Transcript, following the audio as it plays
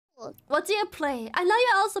child. What do you play? I know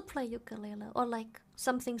you also play ukulele or like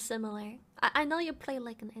something similar. I know you play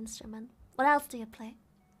like an instrument. What else do you play?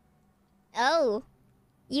 Oh,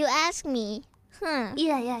 you ask me.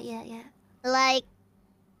 Yeah. Like,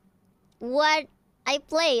 what I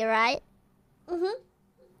play, right?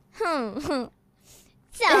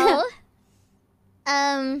 So,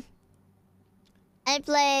 I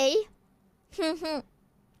play.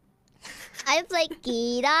 I play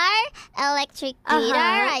guitar, electric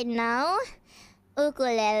guitar right now,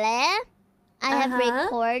 ukulele. I have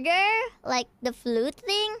recorder, like the flute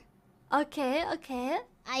thing. Okay.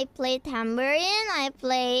 I play tambourine. I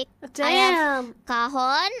play. Damn. I have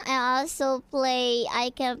cajon.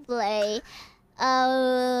 I can play.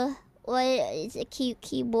 What is a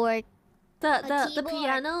keyboard? The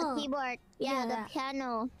piano. A keyboard. Yeah, the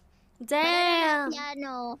piano. Damn.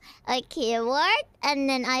 Piano, a keyboard, and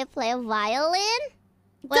then I play a violin.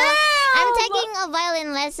 Well, Damn. I'm taking a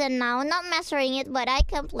violin lesson now, not mastering it, but I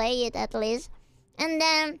can play it at least. And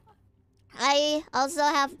then I also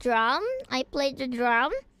have drum. I play the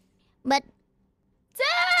drum, but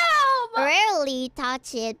Damn. barely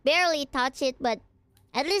touch it, but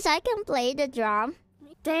at least I can play the drum.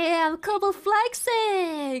 Damn, Kobo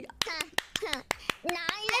flexing. No,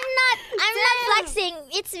 I'm not flexing.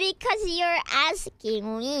 It's because you're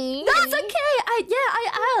asking me. That's okay. I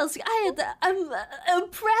asked. I'm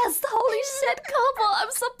impressed. Holy shit, Kobo.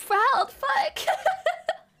 I'm so proud. Fuck.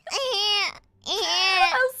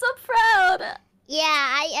 I'm so proud. Yeah,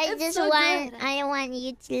 I just so want good. I want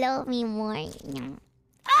you to love me more. I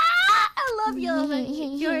love you.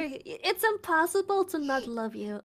 It's impossible to not love you.